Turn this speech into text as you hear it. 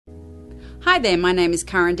Hi there, my name is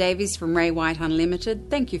Karen Davies from Ray White Unlimited.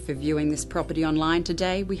 Thank you for viewing this property online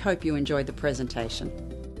today. We hope you enjoyed the presentation.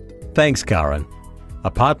 Thanks, Karen.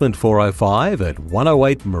 Apartment 405 at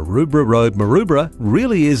 108 Maroubra Road, Maroubra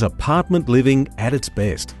really is apartment living at its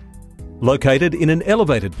best. Located in an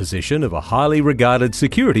elevated position of a highly regarded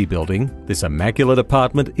security building, this immaculate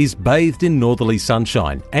apartment is bathed in northerly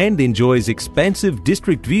sunshine and enjoys expansive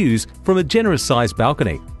district views from a generous-sized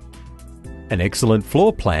balcony. An excellent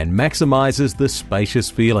floor plan maximises the spacious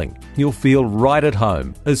feeling. You'll feel right at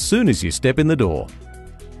home as soon as you step in the door.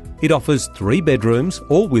 It offers 3 bedrooms,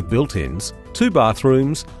 all with built-ins, 2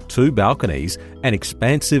 bathrooms, 2 balconies, an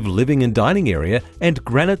expansive living and dining area, and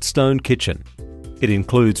granite stone kitchen. It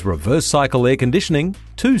includes reverse cycle air conditioning,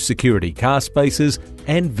 2 security car spaces,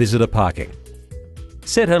 and visitor parking.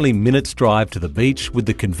 Set only minutes drive to the beach with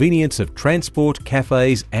the convenience of transport,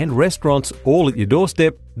 cafes and restaurants all at your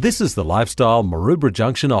doorstep, this is the lifestyle Maroubra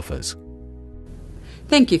Junction offers.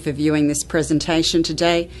 Thank you for viewing this presentation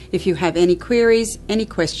today. If you have any queries, any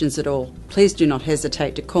questions at all, please do not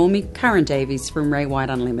hesitate to call me, Karen Davies from Ray White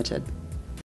Unlimited.